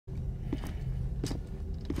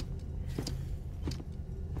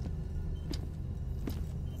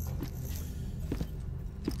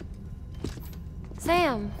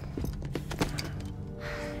Sam.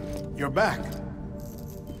 You're back.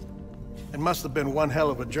 It must have been one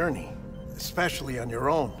hell of a journey, especially on your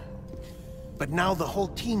own. But now the whole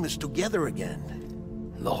team is together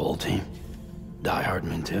again. The whole team? Die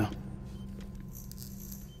Hardman too?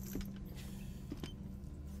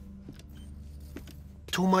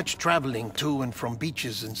 Too much traveling to and from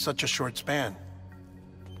beaches in such a short span.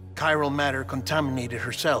 Chiral matter contaminated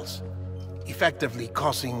her cells, effectively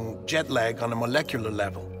causing jet lag on a molecular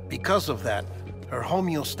level. Because of that, her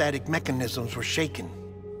homeostatic mechanisms were shaken.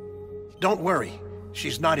 Don't worry,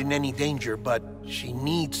 she's not in any danger, but she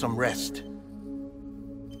needs some rest.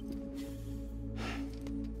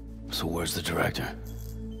 So where's the director?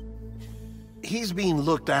 He's being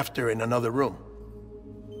looked after in another room.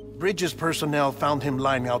 Bridges personnel found him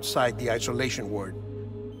lying outside the isolation ward.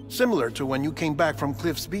 Similar to when you came back from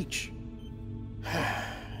Cliff's Beach.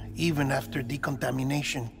 Even after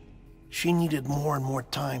decontamination, she needed more and more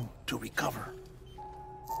time to recover.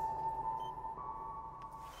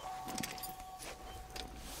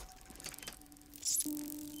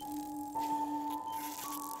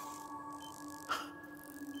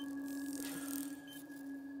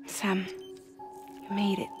 Sam, you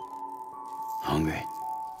made it. Hungry?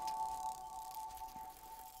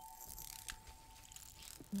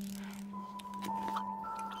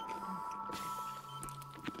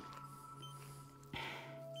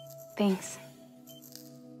 Thanks.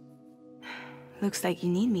 Looks like you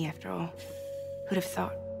need me after all. Who'd have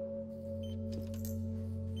thought?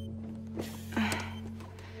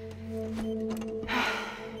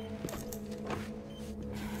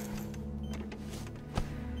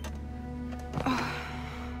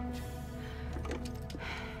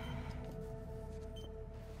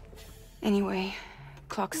 Anyway,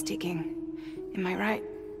 clock's ticking. Am I right?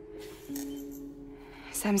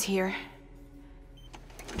 Sam's here.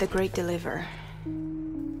 The Great Deliverer.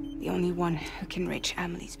 The only one who can reach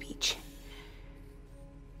Amelie's Beach.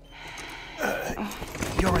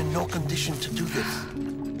 You're in no condition to do this.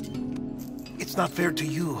 It's not fair to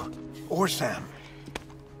you, or Sam.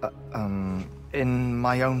 In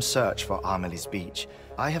my own search for Amelie's Beach,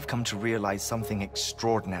 I have come to realize something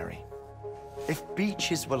extraordinary. If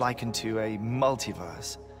beaches were likened to a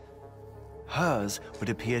multiverse, hers would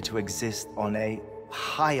appear to exist on a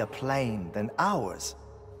higher plane than ours.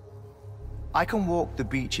 I can walk the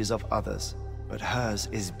beaches of others, but hers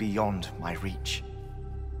is beyond my reach.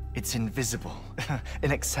 It's invisible,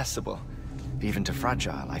 inaccessible, even to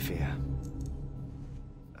fragile, I fear.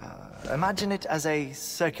 Imagine it as a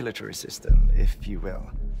circulatory system, if you will.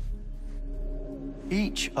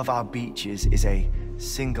 Each of our beaches is a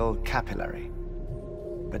single capillary.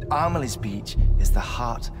 But Amelie's Beach is the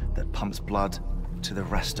heart that pumps blood to the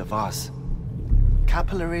rest of us.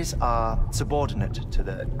 Capillaries are subordinate to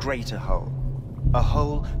the greater whole. A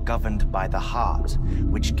whole governed by the heart,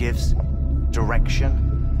 which gives direction,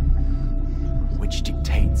 which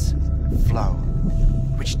dictates flow,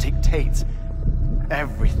 which dictates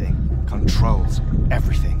everything, controls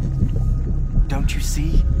everything. Don't you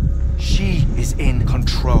see? She is in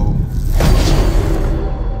control.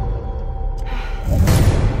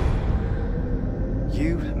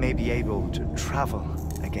 You may be able to travel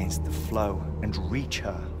against the flow and reach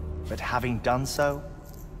her, but having done so,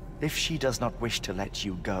 if she does not wish to let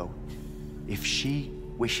you go, if she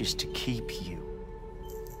wishes to keep you,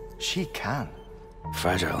 she can.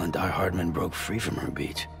 Fragile and Die Hardman broke free from her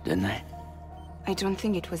beach, didn't they? I don't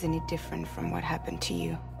think it was any different from what happened to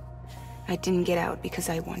you. I didn't get out because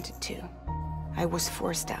I wanted to. I was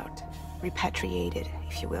forced out. Repatriated,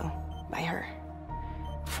 if you will, by her.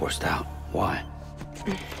 Forced out? Why?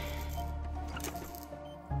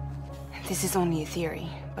 This is only a theory,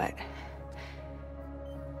 but...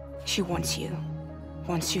 she wants you.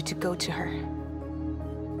 Wants you to go to her.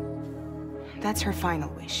 That's her final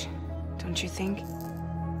wish, don't you think?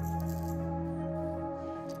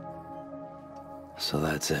 So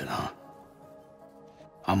that's it, huh?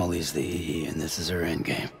 Amelie's the EE, and this is her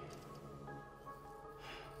endgame.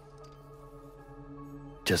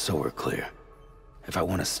 Just so we're clear, if I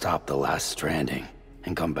want to stop the last stranding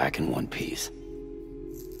and come back in one piece,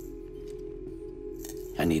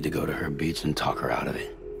 I need to go to her beach and talk her out of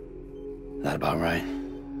it. That about right?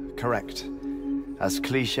 Correct. As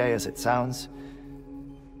cliché as it sounds,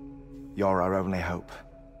 you're our only hope.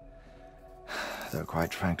 Though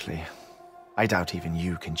quite frankly, I doubt even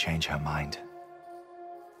you can change her mind.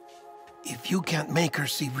 If you can't make her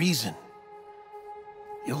see reason,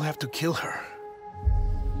 you'll have to kill her.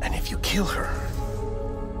 And if you kill her...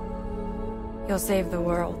 You'll save the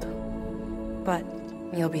world, but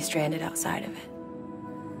you'll be stranded outside of it.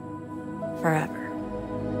 Forever.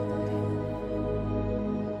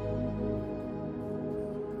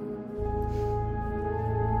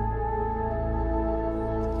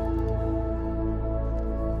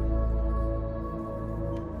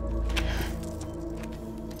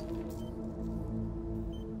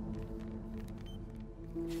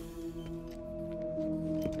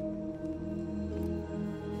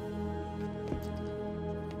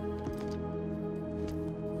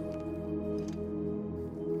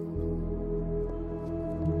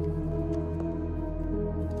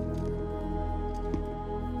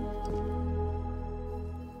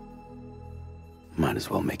 Might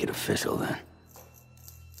as well make it official then.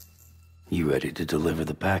 You ready to deliver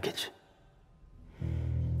the package?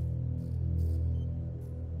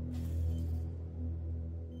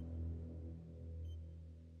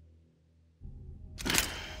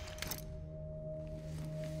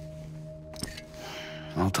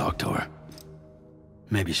 I'll talk to her.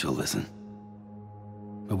 Maybe she'll listen.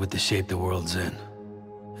 But with the shape the world's in,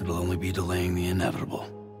 it'll only be delaying the inevitable.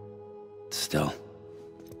 Still,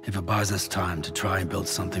 if it buys us time to try and build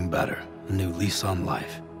something better, a new lease on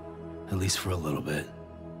life, at least for a little bit,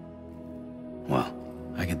 well,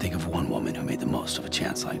 I can think of one woman who made the most of a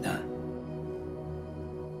chance like that.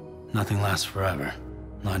 Nothing lasts forever,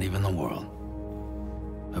 not even the world.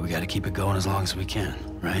 But we gotta keep it going as long as we can,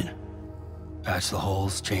 right? Patch the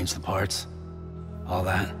holes, change the parts, all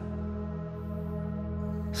that.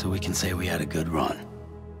 So we can say we had a good run,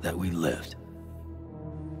 that we lived.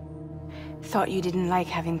 Thought you didn't like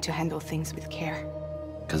having to handle things with care.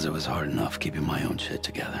 'Cause it was hard enough keeping my own shit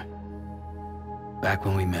together. Back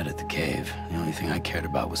when we met at the cave, the only thing I cared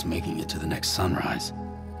about was making it to the next sunrise.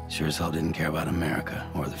 Sure as hell didn't care about America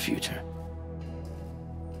or the future.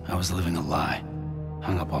 I was living a lie,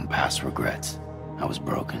 hung up on past regrets. I was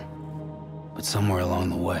broken. But somewhere along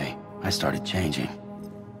the way, I started changing.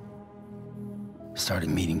 Started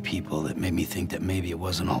meeting people that made me think that maybe it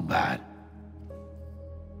wasn't all bad.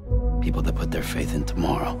 People that put their faith in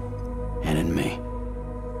tomorrow, and in me.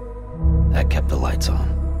 That kept the lights on,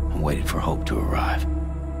 and waited for hope to arrive.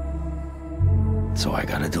 So I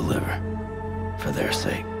gotta deliver, for their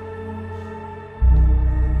sake.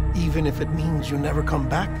 Even if it means you never come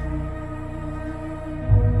back?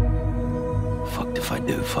 Fucked if I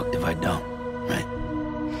do, fucked if I don't, right?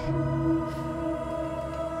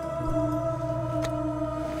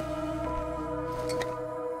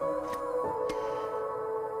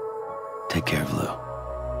 Take care of Lou.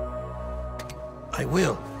 I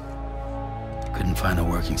will. Couldn't find a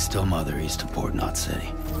working still mother east of Port Knot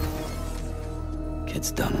City. Kid's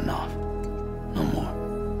done enough. No more.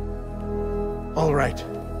 All right.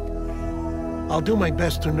 I'll do my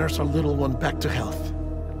best to nurse our little one back to health.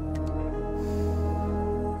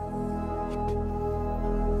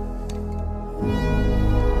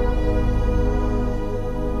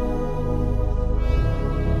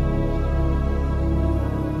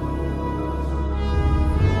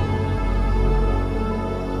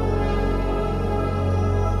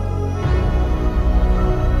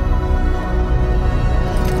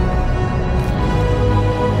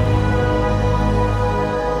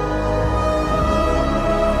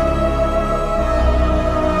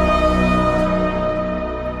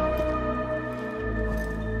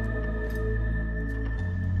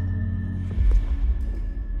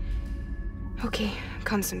 Okay,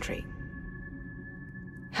 concentrate.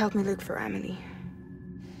 Help me look for Emily.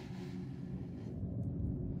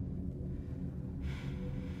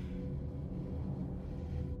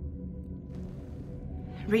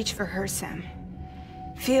 Reach for her, Sam.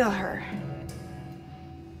 Feel her.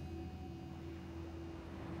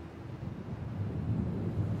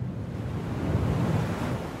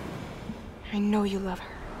 I know you love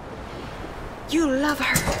her. You love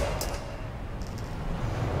her!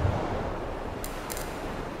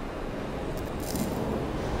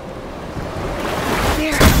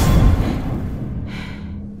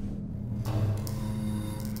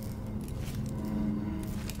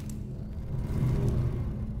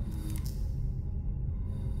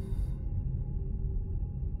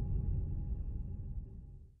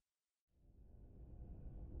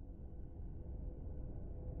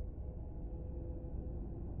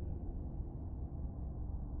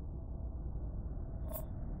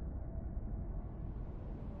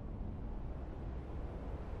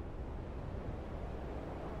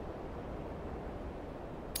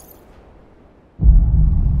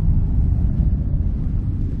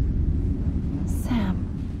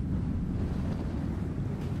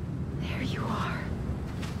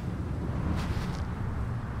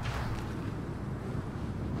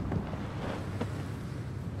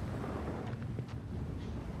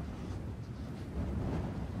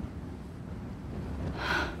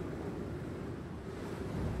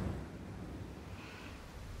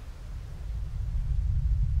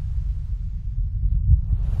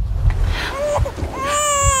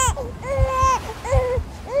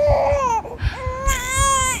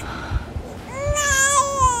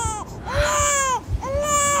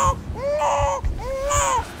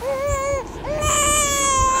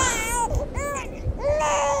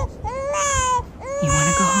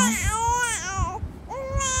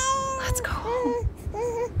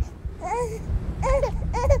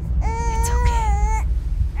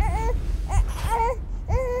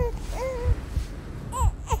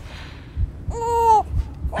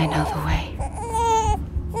 I know the way.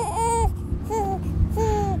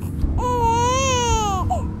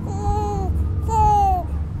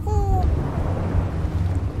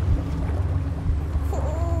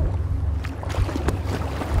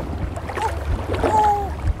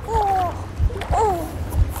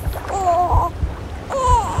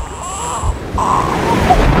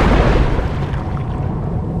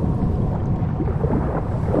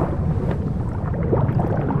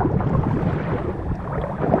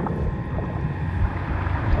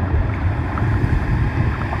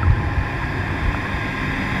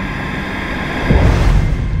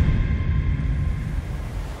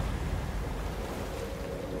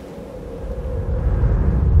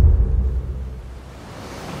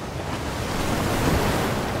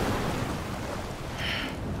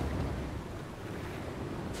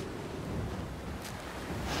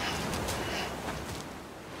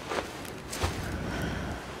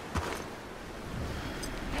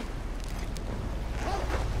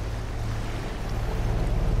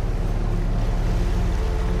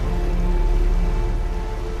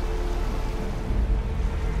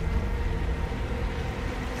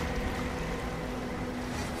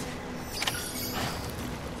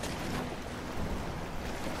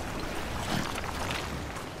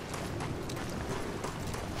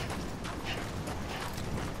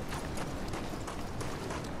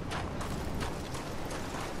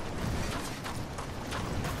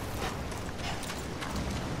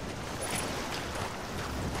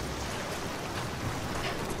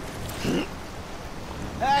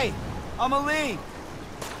 Hey, Amelie!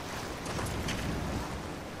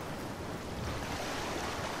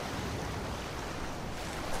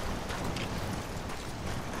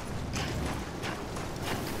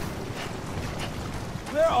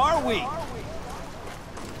 Where are we?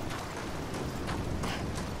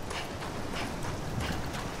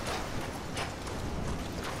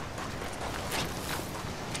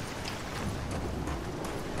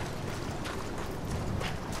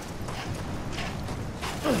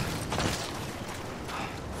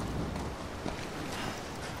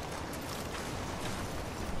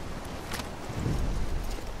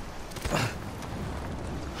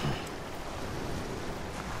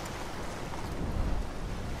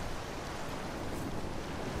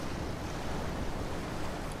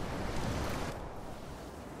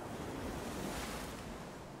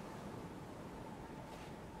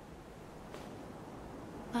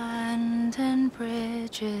 And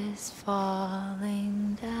bridges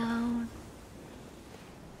falling down,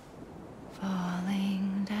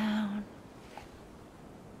 falling down,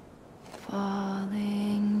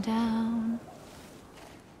 falling down.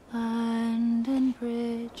 London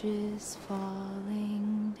bridges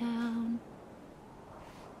falling down,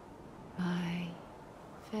 my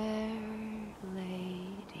fair lady.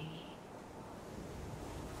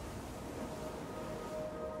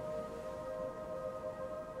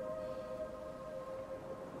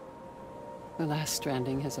 The last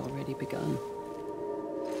stranding has already begun.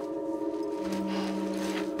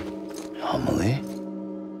 Amelie?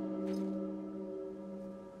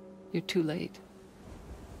 You're too late.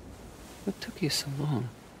 What took you so long?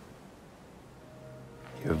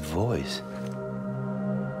 Your voice.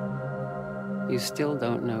 You still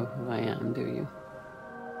don't know who I am, do you?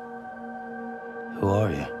 Who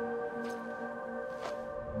are you?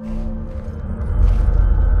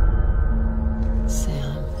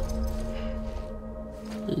 Sam.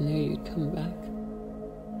 I knew you'd come back.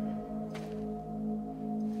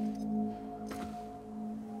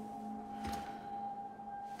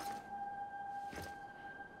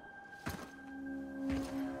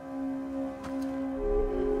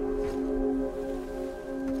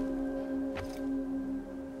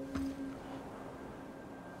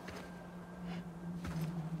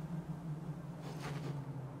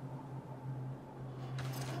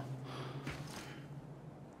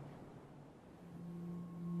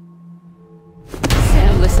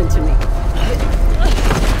 Listen to me.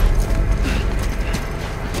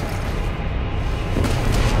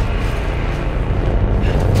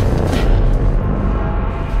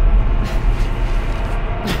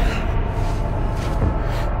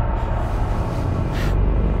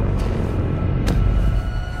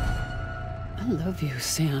 I love you,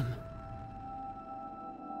 Sam.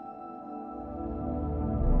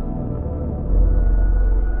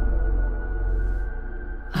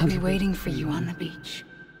 I'll be waiting for you on the beach.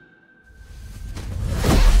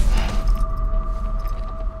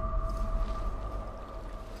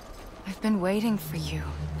 I've been waiting for you,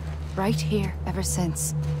 right here, ever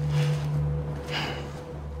since.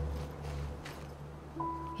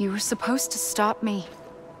 You were supposed to stop me.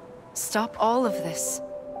 Stop all of this.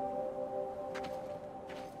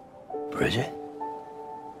 Bridget?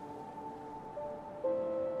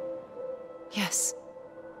 Yes.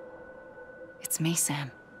 It's me,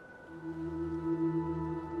 Sam.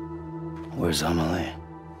 Where's Amelie?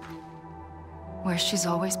 Where she's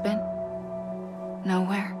always been.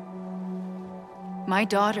 Nowhere. My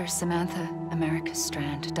daughter, Samantha America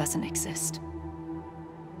Strand, doesn't exist.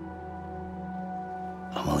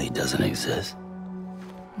 Amelie doesn't exist?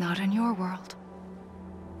 Not in your world.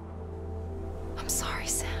 I'm sorry,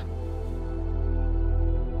 Sam.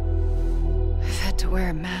 I've had to wear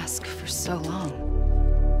a mask for so long.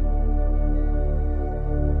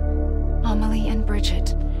 Amelie and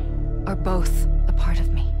Bridget are both a part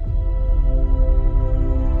of me.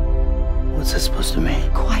 What's that supposed to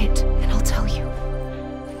mean? Quiet, and I'll tell you.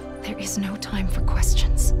 There is no time for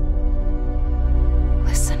questions.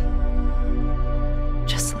 Listen.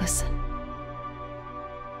 Just listen.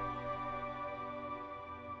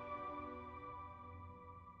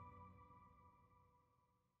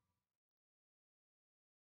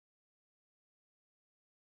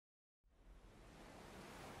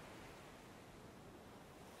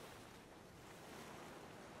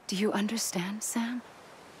 Do you understand, Sam?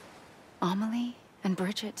 Amelie and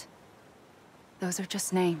Bridget, those are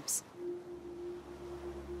just names.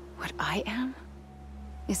 What I am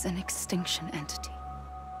is an extinction entity.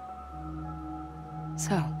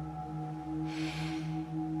 So,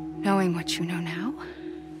 knowing what you know now,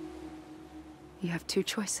 you have two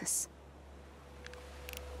choices.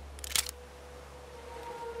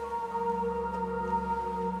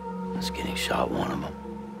 Is getting shot one of them?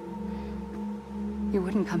 You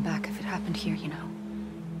wouldn't come back if it happened here, you know.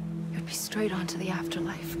 You'd be straight on to the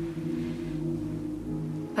afterlife.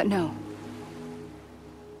 But no.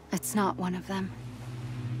 It's not one of them.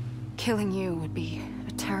 Killing you would be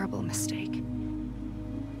a terrible mistake.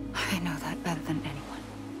 I know that better than anyone.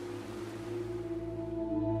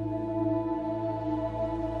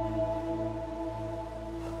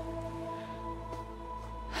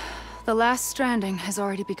 The last stranding has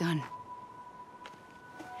already begun.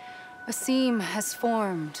 A seam has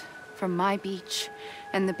formed from my beach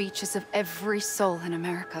and the beaches of every soul in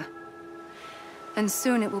America. And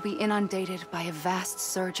soon it will be inundated by a vast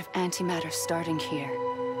surge of antimatter starting here.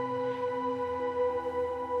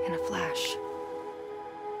 In a flash,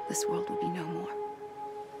 this world will be no more.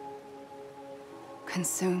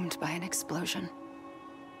 Consumed by an explosion.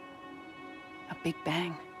 A big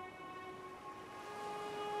bang.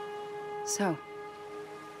 So,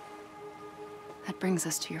 that brings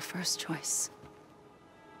us to your first choice.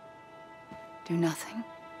 Do nothing.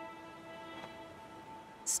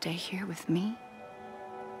 Stay here with me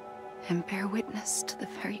and bear witness to the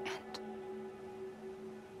very end.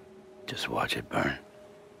 Just watch it burn.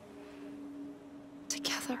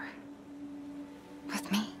 Together.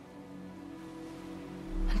 With me.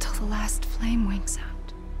 Until the last flame winks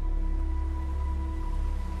out.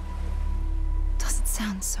 Doesn't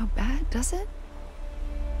sound so bad, does it?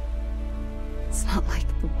 It's not like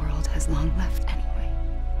the world has long left anyway.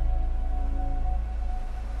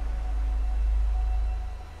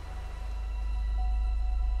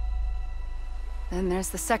 Then there's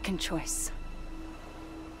the second choice.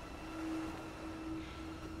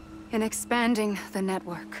 In expanding the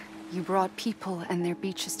network, you brought people and their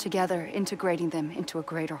beaches together, integrating them into a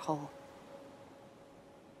greater whole.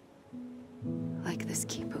 Like this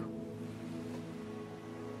Kipu.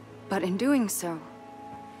 But in doing so,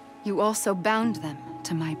 you also bound them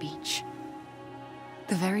to my beach.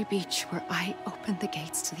 The very beach where I opened the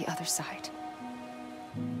gates to the other side.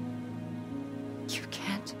 You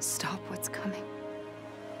can't stop what's coming.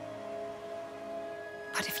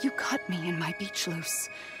 But if you cut me and my beach loose,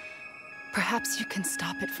 perhaps you can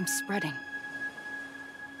stop it from spreading.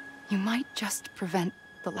 You might just prevent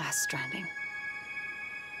the last stranding.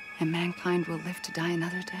 And mankind will live to die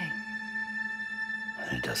another day.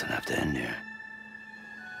 And it doesn't have to end here.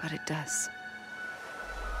 But it does.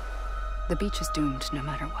 The beach is doomed no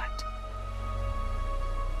matter what.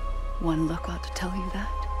 One look ought to tell you that.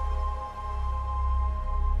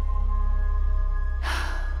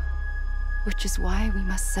 Which is why we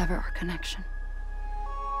must sever our connection.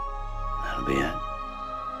 That'll be it.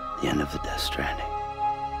 The end of the Death Stranding.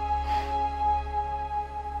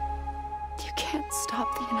 You can't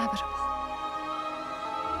stop the inevitable.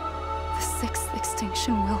 The sixth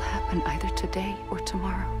extinction will happen either today or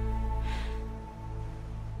tomorrow.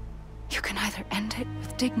 You can either end it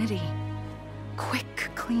with dignity, quick,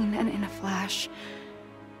 clean, and in a flash,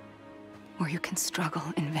 or you can struggle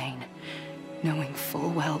in vain, knowing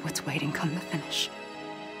full well what's waiting come the finish.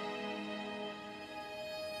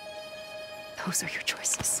 Those are your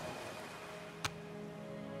choices.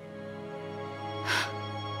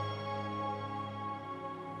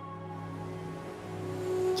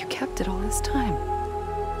 kept it all this time.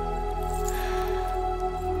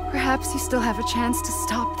 Perhaps you still have a chance to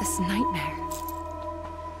stop this nightmare.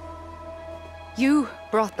 You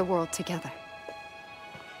brought the world together.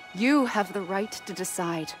 You have the right to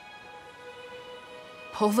decide.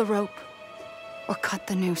 Pull the rope, or cut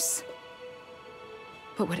the noose.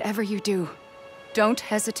 But whatever you do, don't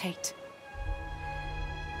hesitate.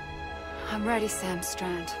 I'm ready, Sam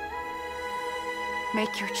Strand.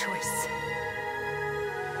 Make your choice.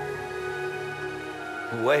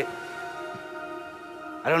 Wait.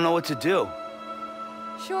 I don't know what to do.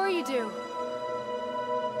 Sure you do.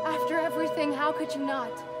 After everything, how could you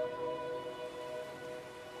not?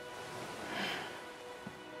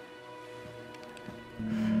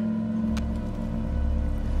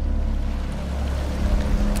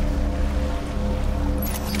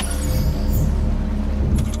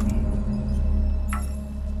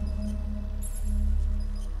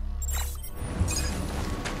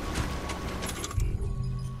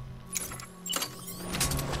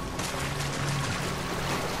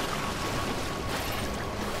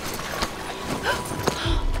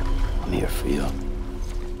 I'm here for you.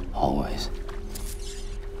 Always.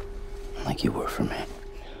 Like you were for me.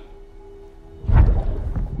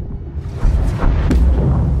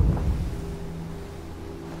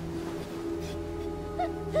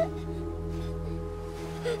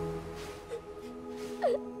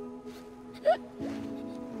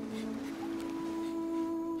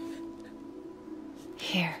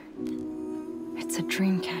 Here. It's a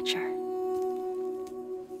dream catcher.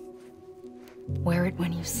 Wear it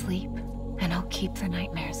when you sleep, and I'll keep the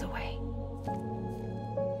nightmares away.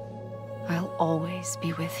 I'll always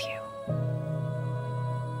be with you.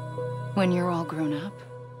 When you're all grown up,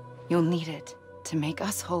 you'll need it to make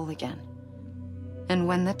us whole again. And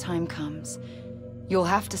when the time comes, you'll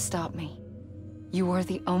have to stop me. You are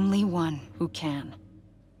the only one who can.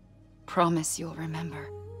 Promise you'll remember.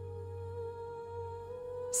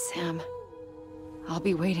 Sam, I'll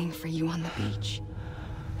be waiting for you on the beach.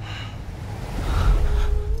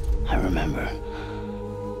 I remember.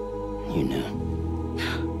 You knew.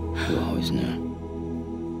 You always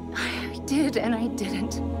knew. I did and I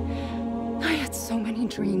didn't. I had so many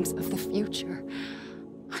dreams of the future.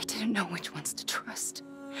 I didn't know which ones to trust.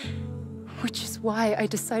 Which is why I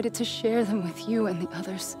decided to share them with you and the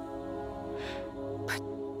others. But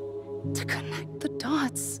to connect the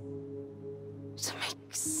dots, to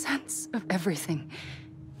make sense of everything,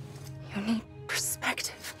 you need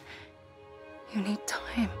perspective. You need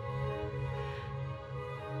time.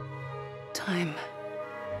 Time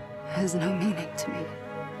has no meaning to me.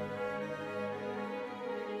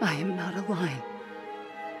 I am not a line.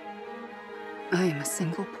 I am a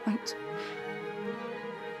single point.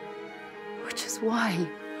 Which is why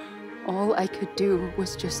all I could do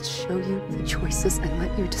was just show you the choices and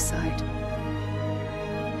let you decide.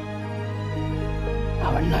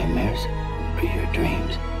 Our nightmares are your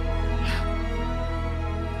dreams.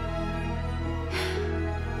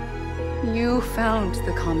 You found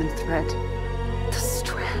the common thread, the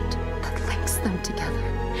strand that links them together.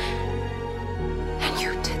 And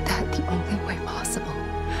you did that the only way possible.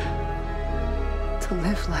 To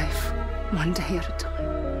live life one day at a time.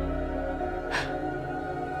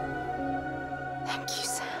 Thank you,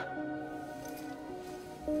 Sam.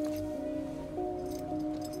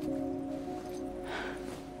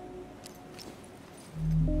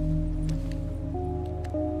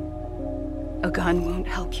 A gun won't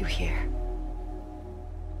help you here.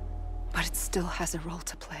 But it still has a role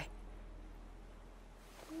to play.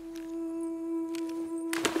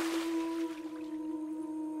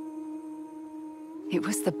 It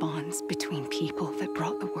was the bonds between people that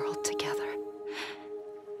brought the world together.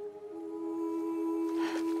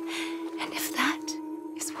 And if that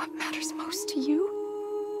is what matters most to you,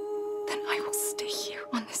 then I will stay here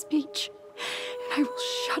on this beach. And I will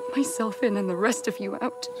shut myself in and the rest of you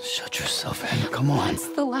out. Shut yourself in, come on. Once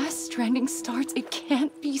the last stranding starts, it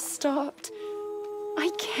can't be stopped. I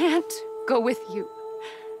can't go with you.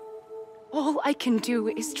 All I can do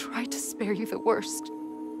is try to spare you the worst.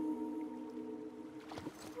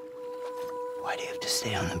 Why do you have to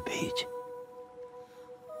stay on the beach?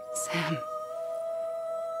 Sam,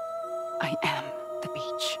 I am the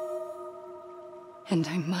beach. And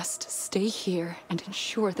I must stay here and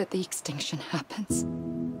ensure that the extinction happens.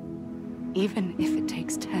 Even if it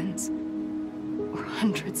takes tens or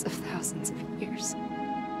hundreds of thousands of years.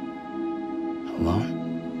 Alone?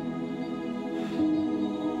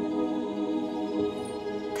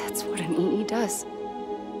 That's what an EE does.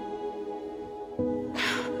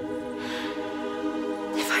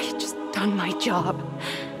 If I had just done my job,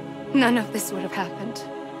 none of this would have happened.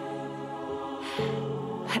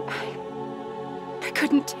 But I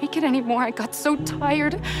couldn't take it anymore. I got so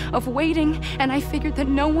tired of waiting, and I figured that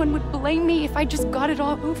no one would blame me if I just got it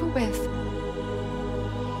all over with.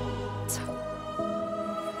 So,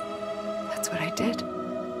 that's what I did.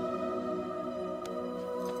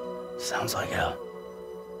 Sounds like hell.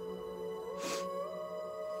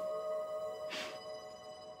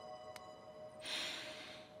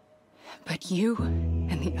 But you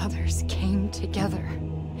and the others came together,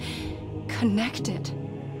 connected.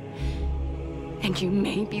 And you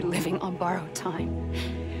may be living on borrowed time,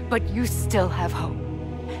 but you still have hope.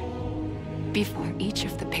 Before each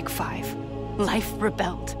of the Big Five, life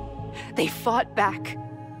rebelled. They fought back,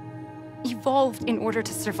 evolved in order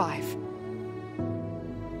to survive.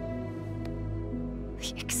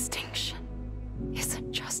 The extinction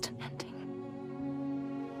isn't just an ending.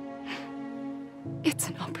 It's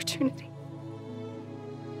an opportunity.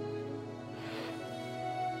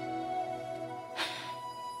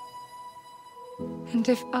 And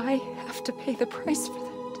if I have to pay the price for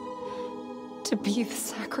that, to be the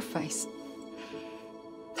sacrifice,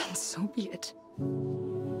 then so be it.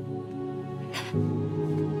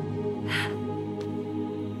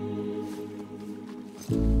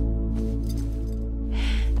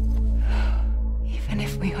 Even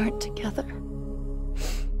if we aren't together,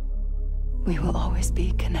 we will always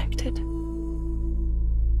be connected.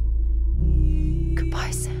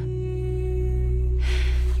 Goodbye, Sam.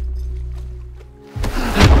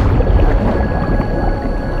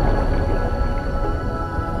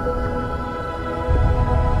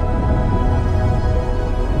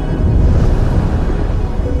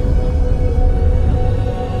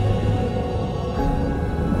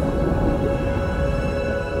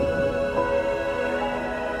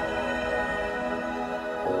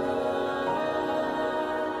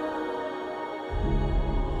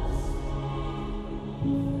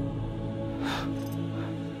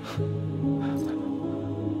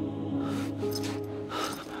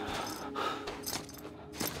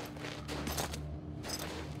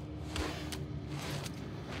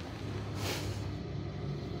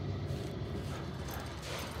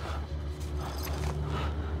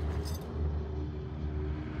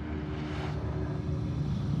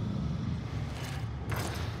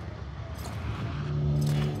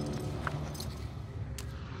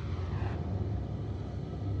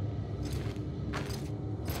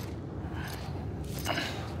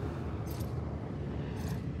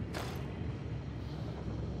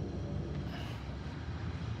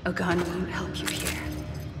 A gun won't help you here,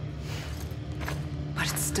 but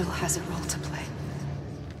it still has a role to play.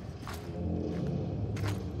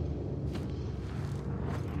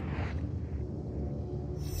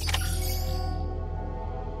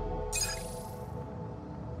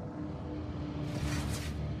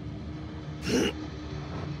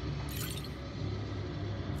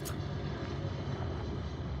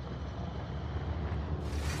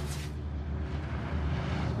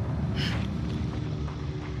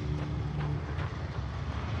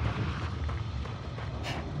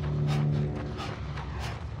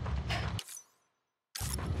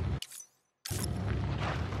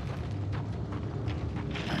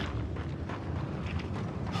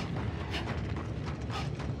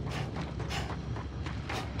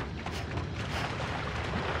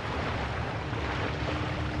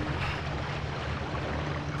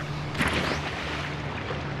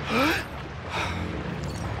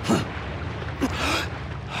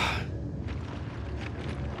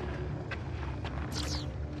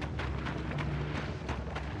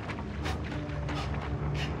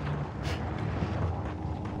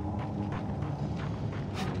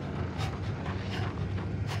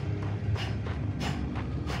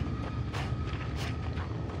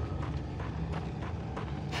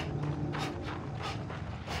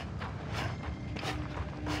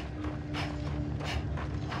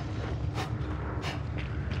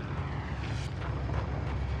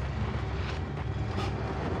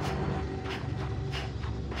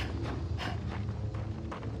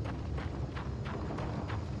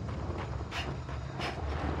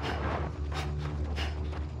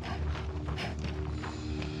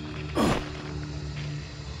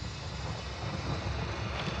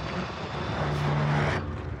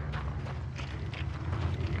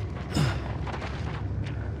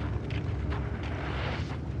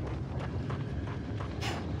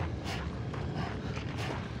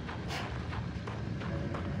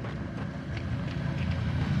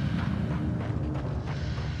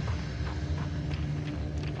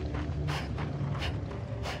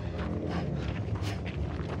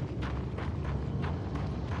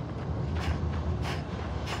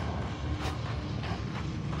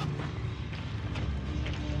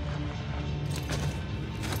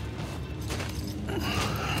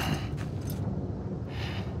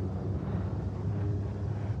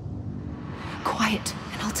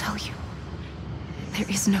 tell you. There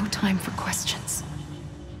is no time for questions.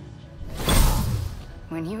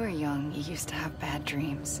 When you were young, you used to have bad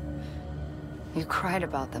dreams. You cried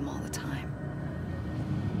about them all the time.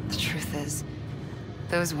 The truth is,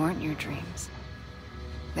 those weren't your dreams.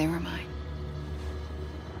 They were mine.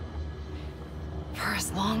 For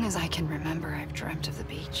as long as I can remember, I've dreamt of the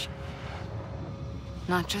beach.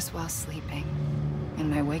 Not just while sleeping, in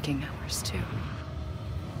my waking hours too.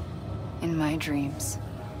 In my dreams,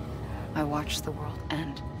 I watched the world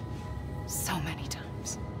end so many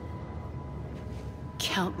times.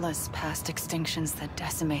 Countless past extinctions that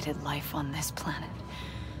decimated life on this planet.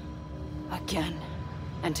 Again,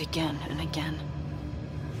 and again, and again.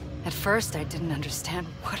 At first, I didn't understand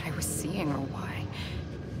what I was seeing or why.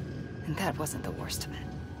 And that wasn't the worst of it.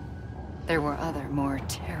 There were other, more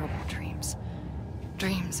terrible dreams.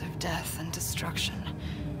 Dreams of death and destruction.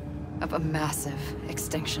 Of a massive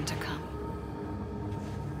extinction to come.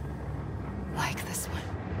 Like this one.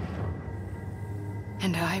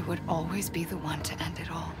 And I would always be the one to end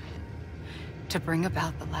it all. To bring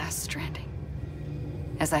about the last stranding.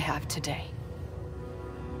 As I have today.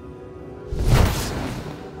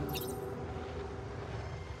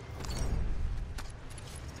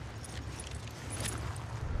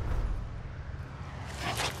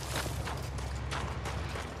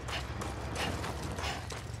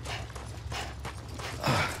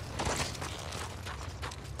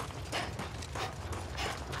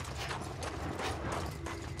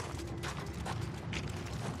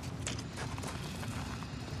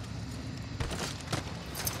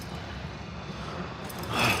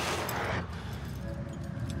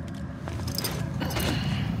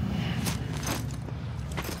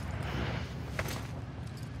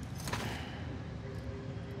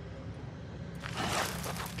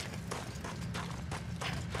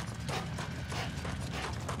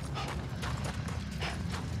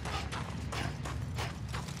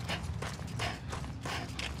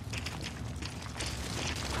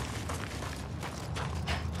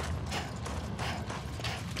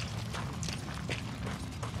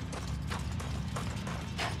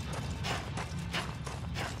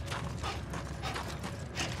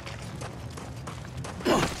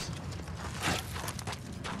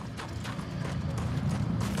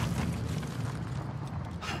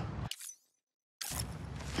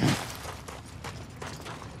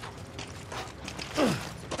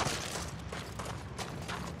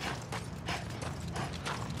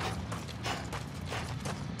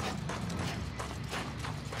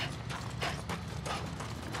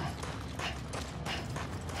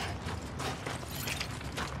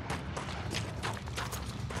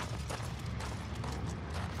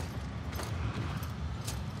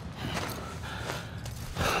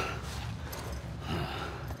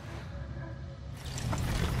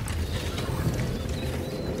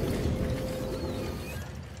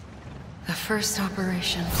 First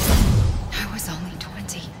operation, I was only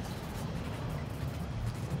 20.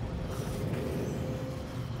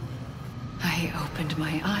 I opened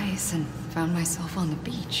my eyes and found myself on the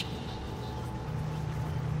beach.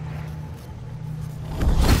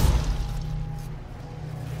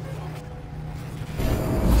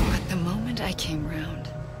 But the moment I came round,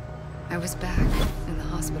 I was back in the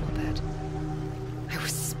hospital bed. I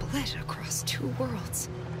was split across two worlds.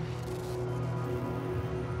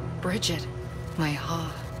 Bridget, my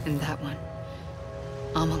Ha in that one.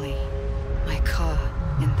 Amelie, my Ka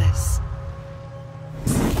in this.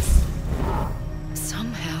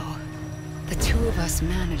 Somehow, the two of us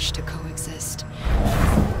managed to coexist.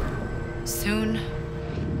 Soon,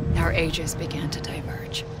 our ages began to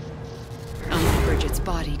diverge. Bridget's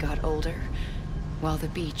body got older, while the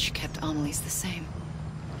beach kept Amelie's the same.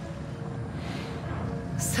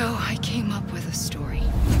 So I came up with a story.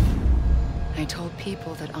 I told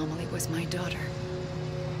people that Amelie was my daughter.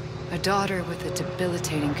 A daughter with a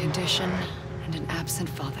debilitating condition and an absent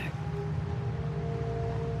father.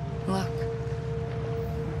 Look.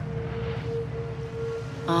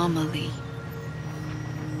 Amelie.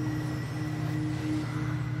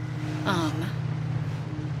 Âme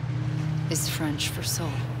is French for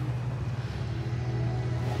soul.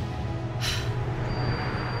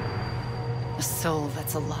 A soul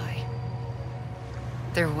that's a lie.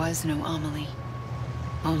 There was no Amelie.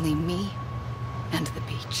 Only me and the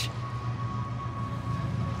beach.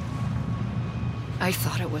 I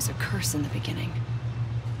thought it was a curse in the beginning.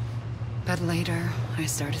 But later, I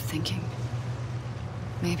started thinking,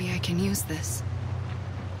 maybe I can use this.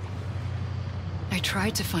 I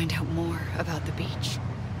tried to find out more about the beach.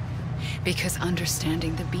 Because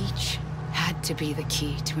understanding the beach had to be the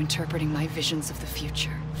key to interpreting my visions of the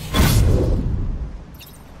future.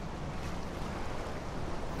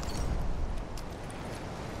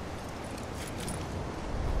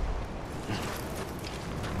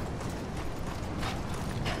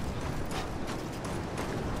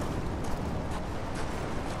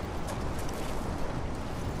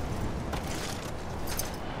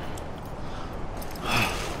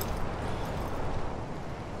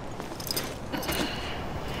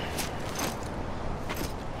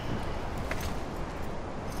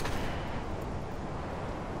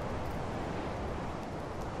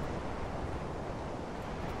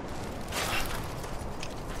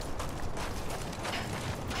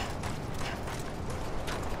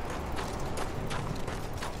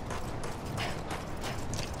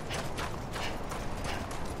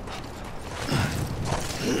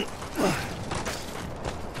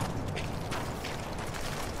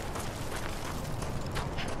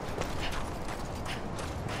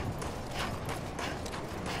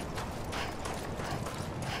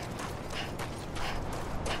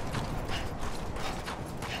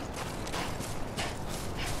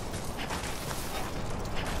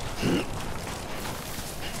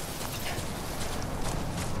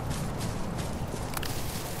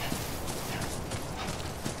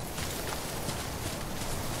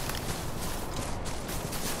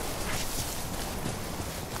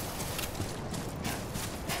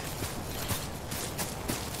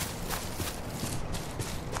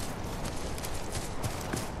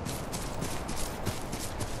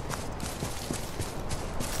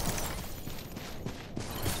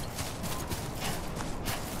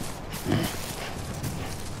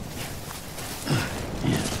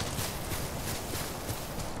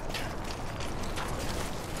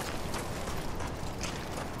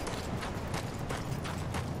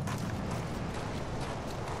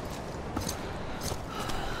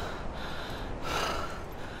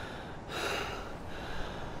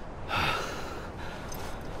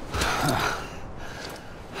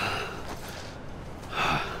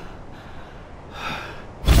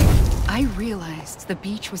 I realized the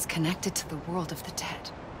beach was connected to the world of the dead,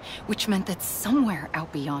 which meant that somewhere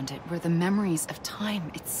out beyond it were the memories of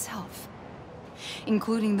time itself,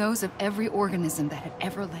 including those of every organism that had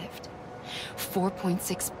ever lived.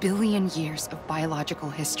 4.6 billion years of biological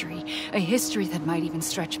history, a history that might even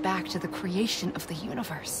stretch back to the creation of the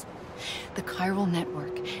universe. The chiral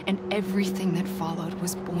network and everything that followed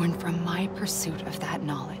was born from my pursuit of that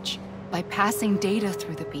knowledge. By passing data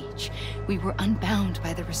through the beach, we were unbound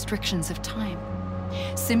by the restrictions of time.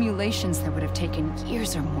 Simulations that would have taken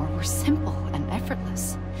years or more were simple and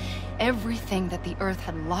effortless. Everything that the Earth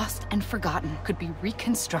had lost and forgotten could be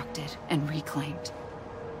reconstructed and reclaimed.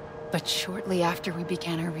 But shortly after we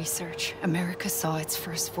began our research, America saw its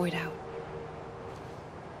first void out.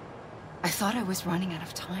 I thought I was running out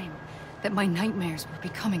of time, that my nightmares were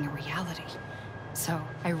becoming a reality. So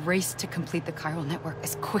I raced to complete the chiral network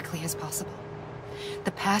as quickly as possible.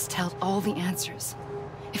 The past held all the answers.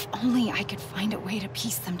 If only I could find a way to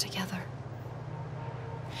piece them together.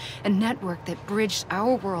 A network that bridged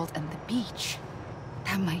our world and the beach.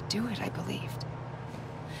 That might do it, I believed.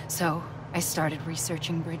 So I started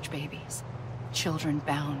researching bridge babies, children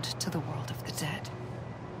bound to the world of the dead.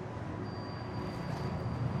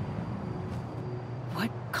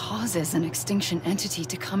 What causes an extinction entity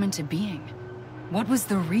to come into being? What was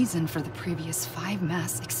the reason for the previous 5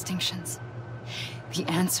 mass extinctions? The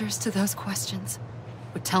answers to those questions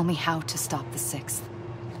would tell me how to stop the 6th.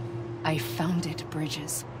 I founded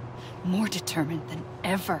bridges, more determined than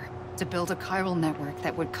ever to build a chiral network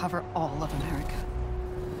that would cover all of America.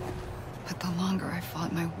 But the longer I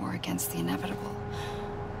fought my war against the inevitable,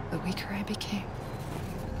 the weaker I became.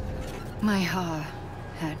 My Ha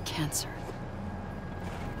had cancer.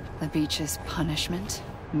 The beach's punishment,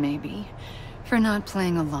 maybe, for not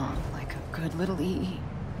playing along like a good little EE.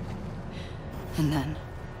 And then,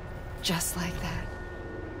 just like that,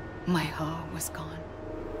 my Ha was gone.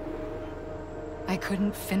 I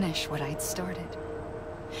couldn't finish what I'd started.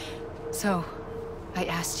 So, I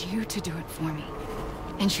asked you to do it for me.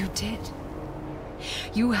 And you did.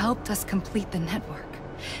 You helped us complete the network.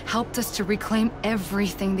 Helped us to reclaim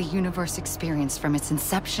everything the universe experienced from its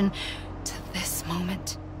inception to this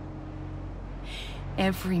moment.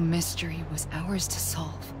 Every mystery was ours to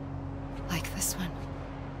solve, like this one.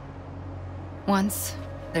 Once,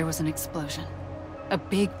 there was an explosion. A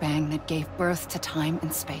big bang that gave birth to time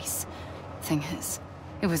and space. Thing is,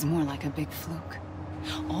 it was more like a big fluke.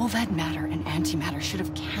 All that matter and antimatter should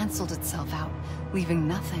have canceled itself out, leaving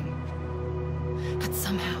nothing. But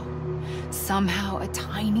somehow a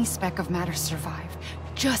tiny speck of matter survived.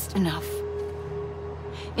 Just enough.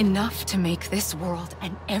 Enough to make this world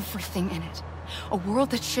and everything in it. A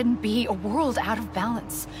world that shouldn't be, a world out of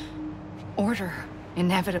balance. Order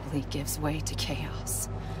inevitably gives way to chaos.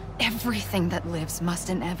 Everything that lives must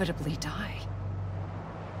inevitably die.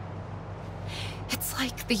 It's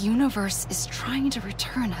like the universe is trying to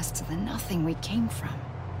return us to the nothing we came from.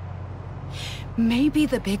 Maybe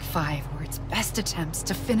the Big Five were its best attempts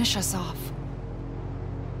to finish us off.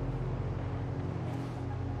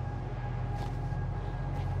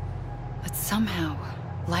 But somehow,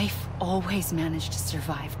 life always managed to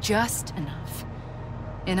survive just enough.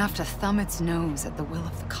 Enough to thumb its nose at the will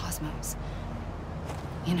of the cosmos.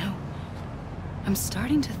 You know, I'm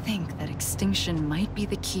starting to think that extinction might be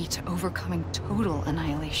the key to overcoming total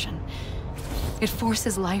annihilation. It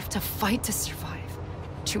forces life to fight to survive,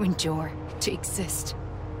 to endure, to exist.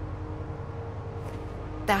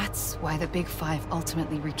 That's why the Big Five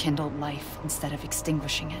ultimately rekindled life instead of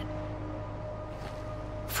extinguishing it.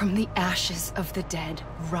 From the ashes of the dead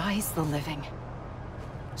rise the living.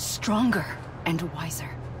 Stronger and wiser.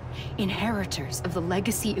 Inheritors of the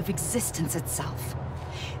legacy of existence itself.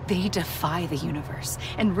 They defy the universe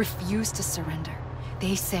and refuse to surrender.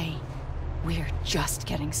 They say we're just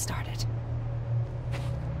getting started.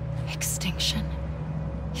 Extinction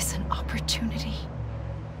is an opportunity.